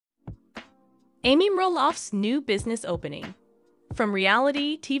Amy Roloff's new business opening. From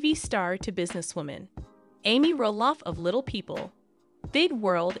reality TV star to businesswoman, Amy Roloff of Little People, Big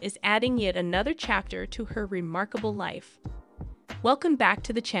World is adding yet another chapter to her remarkable life. Welcome back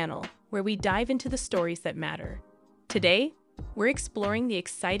to the channel, where we dive into the stories that matter. Today, we're exploring the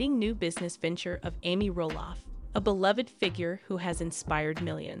exciting new business venture of Amy Roloff, a beloved figure who has inspired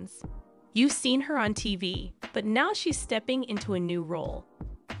millions. You've seen her on TV, but now she's stepping into a new role.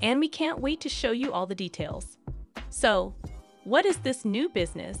 And we can't wait to show you all the details. So, what is this new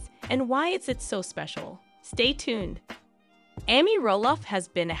business and why is it so special? Stay tuned. Amy Roloff has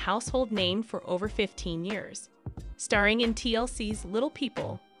been a household name for over 15 years. Starring in TLC's Little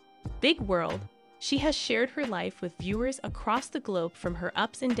People, Big World, she has shared her life with viewers across the globe, from her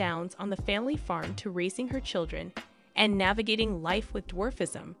ups and downs on the family farm to raising her children and navigating life with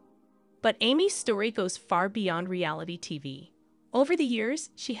dwarfism. But Amy's story goes far beyond reality TV. Over the years,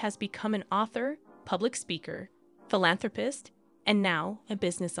 she has become an author, public speaker, philanthropist, and now a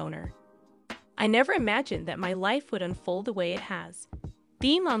business owner. I never imagined that my life would unfold the way it has.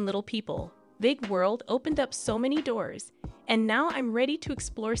 Being on Little People, Big World opened up so many doors, and now I'm ready to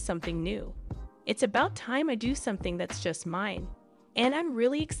explore something new. It's about time I do something that's just mine, and I'm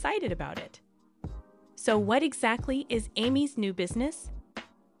really excited about it. So what exactly is Amy's new business?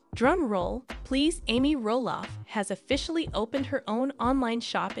 Drum roll, please. Amy Roloff has officially opened her own online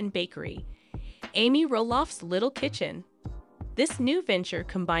shop and bakery, Amy Roloff's Little Kitchen. This new venture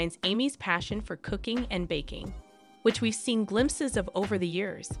combines Amy's passion for cooking and baking, which we've seen glimpses of over the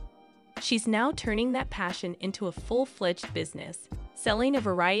years. She's now turning that passion into a full-fledged business, selling a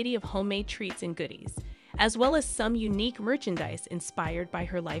variety of homemade treats and goodies, as well as some unique merchandise inspired by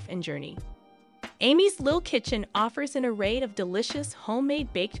her life and journey. Amy's Little Kitchen offers an array of delicious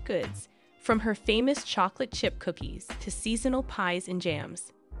homemade baked goods, from her famous chocolate chip cookies to seasonal pies and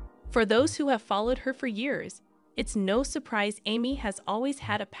jams. For those who have followed her for years, it's no surprise Amy has always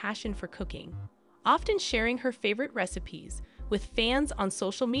had a passion for cooking, often sharing her favorite recipes with fans on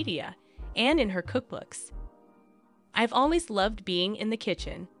social media and in her cookbooks. I've always loved being in the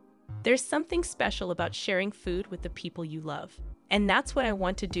kitchen. There's something special about sharing food with the people you love, and that's what I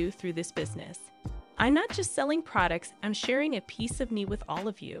want to do through this business. I'm not just selling products, I'm sharing a piece of me with all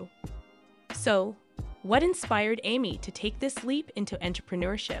of you. So, what inspired Amy to take this leap into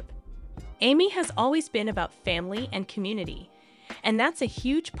entrepreneurship? Amy has always been about family and community, and that's a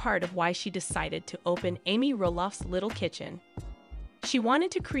huge part of why she decided to open Amy Roloff's Little Kitchen. She wanted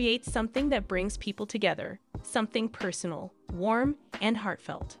to create something that brings people together, something personal, warm, and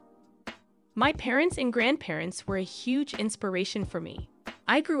heartfelt. My parents and grandparents were a huge inspiration for me.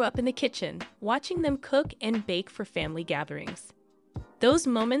 I grew up in the kitchen, watching them cook and bake for family gatherings. Those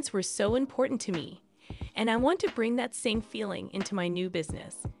moments were so important to me, and I want to bring that same feeling into my new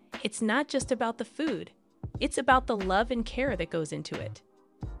business. It's not just about the food, it's about the love and care that goes into it.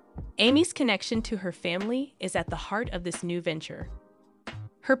 Amy's connection to her family is at the heart of this new venture.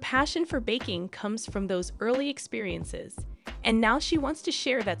 Her passion for baking comes from those early experiences, and now she wants to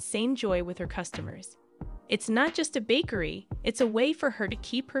share that same joy with her customers. It's not just a bakery, it's a way for her to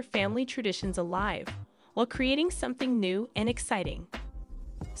keep her family traditions alive while creating something new and exciting.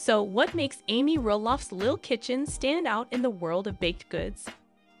 So, what makes Amy Roloff's Little Kitchen stand out in the world of baked goods?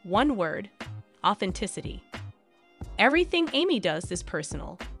 One word: authenticity. Everything Amy does is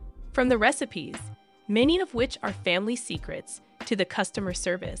personal. From the recipes, many of which are family secrets, to the customer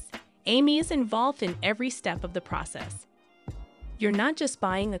service, Amy is involved in every step of the process. You're not just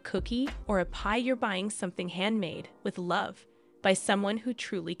buying a cookie or a pie, you're buying something handmade with love by someone who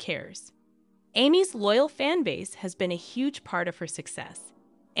truly cares. Amy's loyal fan base has been a huge part of her success,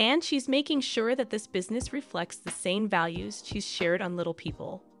 and she's making sure that this business reflects the same values she's shared on Little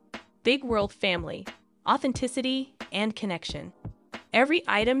People. Big World: family, authenticity, and connection. Every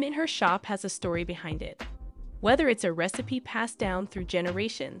item in her shop has a story behind it. Whether it's a recipe passed down through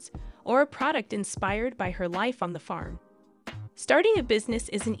generations or a product inspired by her life on the farm. Starting a business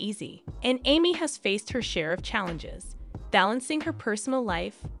isn't easy, and Amy has faced her share of challenges. Balancing her personal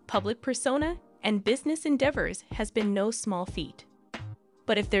life, public persona, and business endeavors has been no small feat.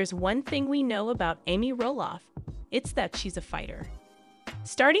 But if there's one thing we know about Amy Roloff, it's that she's a fighter.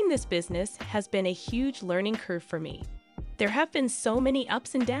 Starting this business has been a huge learning curve for me. There have been so many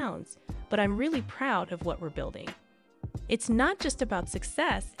ups and downs, but I'm really proud of what we're building. It's not just about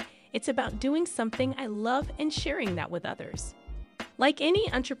success, it's about doing something I love and sharing that with others. Like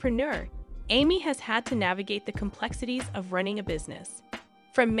any entrepreneur, Amy has had to navigate the complexities of running a business.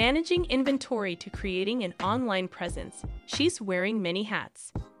 From managing inventory to creating an online presence, she's wearing many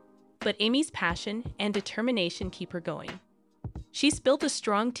hats. But Amy's passion and determination keep her going. She's built a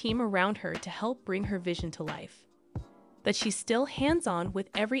strong team around her to help bring her vision to life. But she's still hands-on with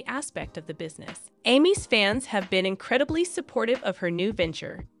every aspect of the business. Amy's fans have been incredibly supportive of her new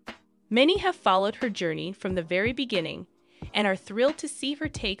venture. Many have followed her journey from the very beginning and are thrilled to see her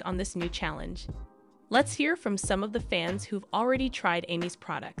take on this new challenge. Let's hear from some of the fans who've already tried Amy's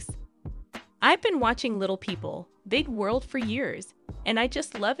products. I've been watching Little People, Big World for years, and I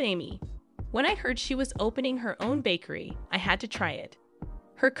just love Amy. When I heard she was opening her own bakery, I had to try it.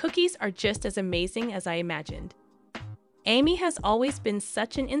 Her cookies are just as amazing as I imagined. Amy has always been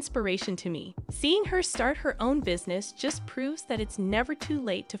such an inspiration to me. Seeing her start her own business just proves that it's never too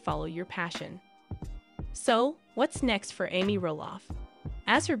late to follow your passion. So, what's next for Amy Roloff?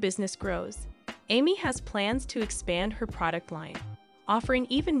 As her business grows, Amy has plans to expand her product line, offering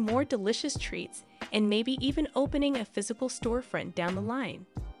even more delicious treats and maybe even opening a physical storefront down the line.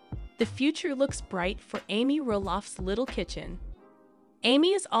 The future looks bright for Amy Roloff's Little Kitchen.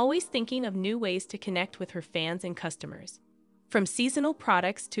 Amy is always thinking of new ways to connect with her fans and customers. From seasonal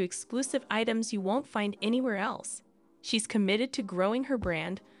products to exclusive items you won't find anywhere else, she's committed to growing her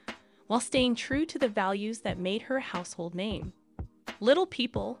brand while staying true to the values that made her a household name. Little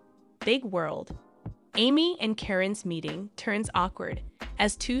People, Big World. Amy and Karen's meeting turns awkward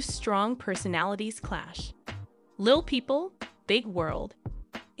as two strong personalities clash. Little People, Big World.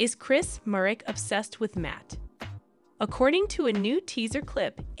 Is Chris Murrick obsessed with Matt? According to a new teaser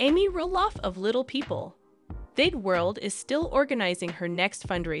clip, Amy Roloff of Little People, Big World is still organizing her next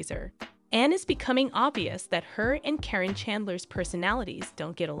fundraiser, and it's becoming obvious that her and Karen Chandler's personalities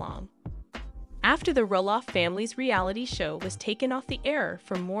don't get along. After the Roloff family's reality show was taken off the air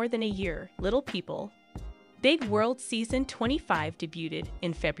for more than a year, Little People, Big World Season 25 debuted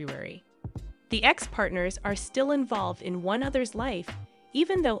in February. The ex-partners are still involved in one another's life,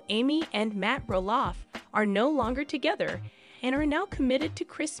 even though Amy and Matt Roloff are no longer together and are now committed to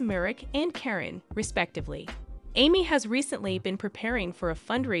Chris Murrick and Karen, respectively. Amy has recently been preparing for a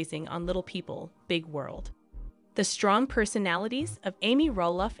fundraising on Little People, Big World. The strong personalities of Amy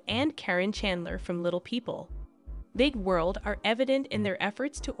Roloff and Karen Chandler from Little People, Big World are evident in their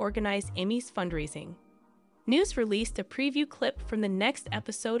efforts to organize Amy's fundraising. News released a preview clip from the next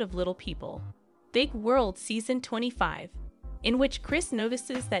episode of Little People, Big World Season 25, in which Chris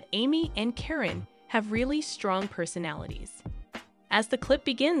notices that Amy and Karen have really strong personalities. As the clip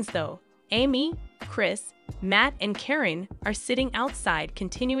begins, though, Amy, Chris, Matt, and Karen are sitting outside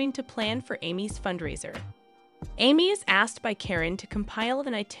continuing to plan for Amy's fundraiser. Amy is asked by Karen to compile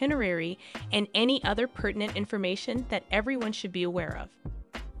an itinerary and any other pertinent information that everyone should be aware of.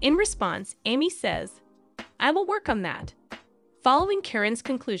 In response, Amy says, "I will work on that." Following Karen's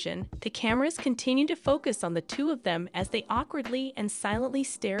conclusion, the cameras continue to focus on the two of them as they awkwardly and silently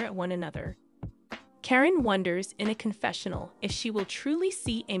stare at one another. Karen wonders in a confessional if she will truly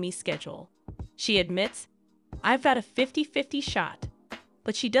see Amy's schedule. She admits, "I've got a 50-50 shot,"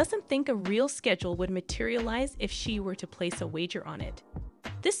 but she doesn't think a real schedule would materialize if she were to place a wager on it.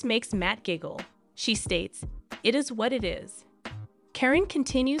 This makes Matt giggle. She states, "It is what it is." Karen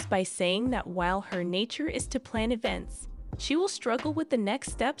continues by saying that while her nature is to plan events, she will struggle with the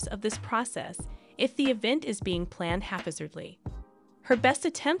next steps of this process if the event is being planned haphazardly. Her best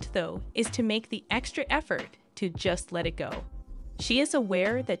attempt, though, is to make the extra effort to just let it go. She is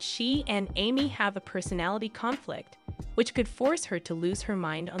aware that she and Amy have a personality conflict, which could force her to lose her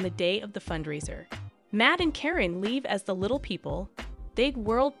mind on the day of the fundraiser. Matt and Karen leave as the Little People, Big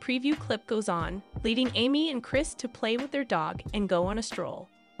World preview clip goes on, leading Amy and Chris to play with their dog and go on a stroll.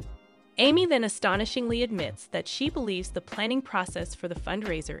 Amy then astonishingly admits that she believes the planning process for the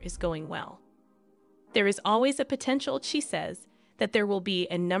fundraiser is going well. There is always a potential, she says, that there will be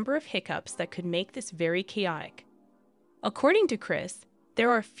a number of hiccups that could make this very chaotic. According to Chris, there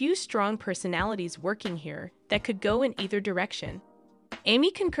are a few strong personalities working here that could go in either direction.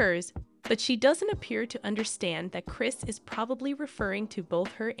 Amy concurs, but she doesn't appear to understand that Chris is probably referring to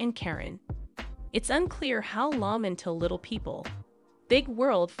both her and Karen. It's unclear how long until Little People, Big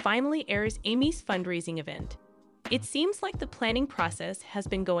World finally airs Amy's fundraising event. It seems like the planning process has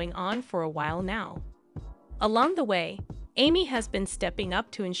been going on for a while now. Along the way, Amy has been stepping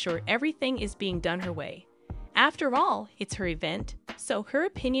up to ensure everything is being done her way. After all, it's her event, so her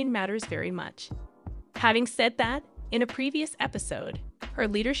opinion matters very much. Having said that, in a previous episode, her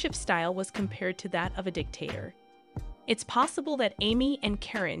leadership style was compared to that of a dictator. It's possible that Amy and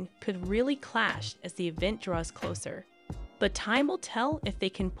Karen could really clash as the event draws closer. But time will tell if they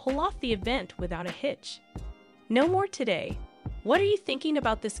can pull off the event without a hitch. No more today. What are you thinking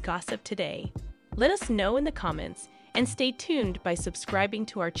about this gossip today? Let us know in the comments, and stay tuned by subscribing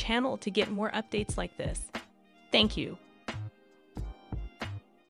to our channel to get more updates like this. Thank you.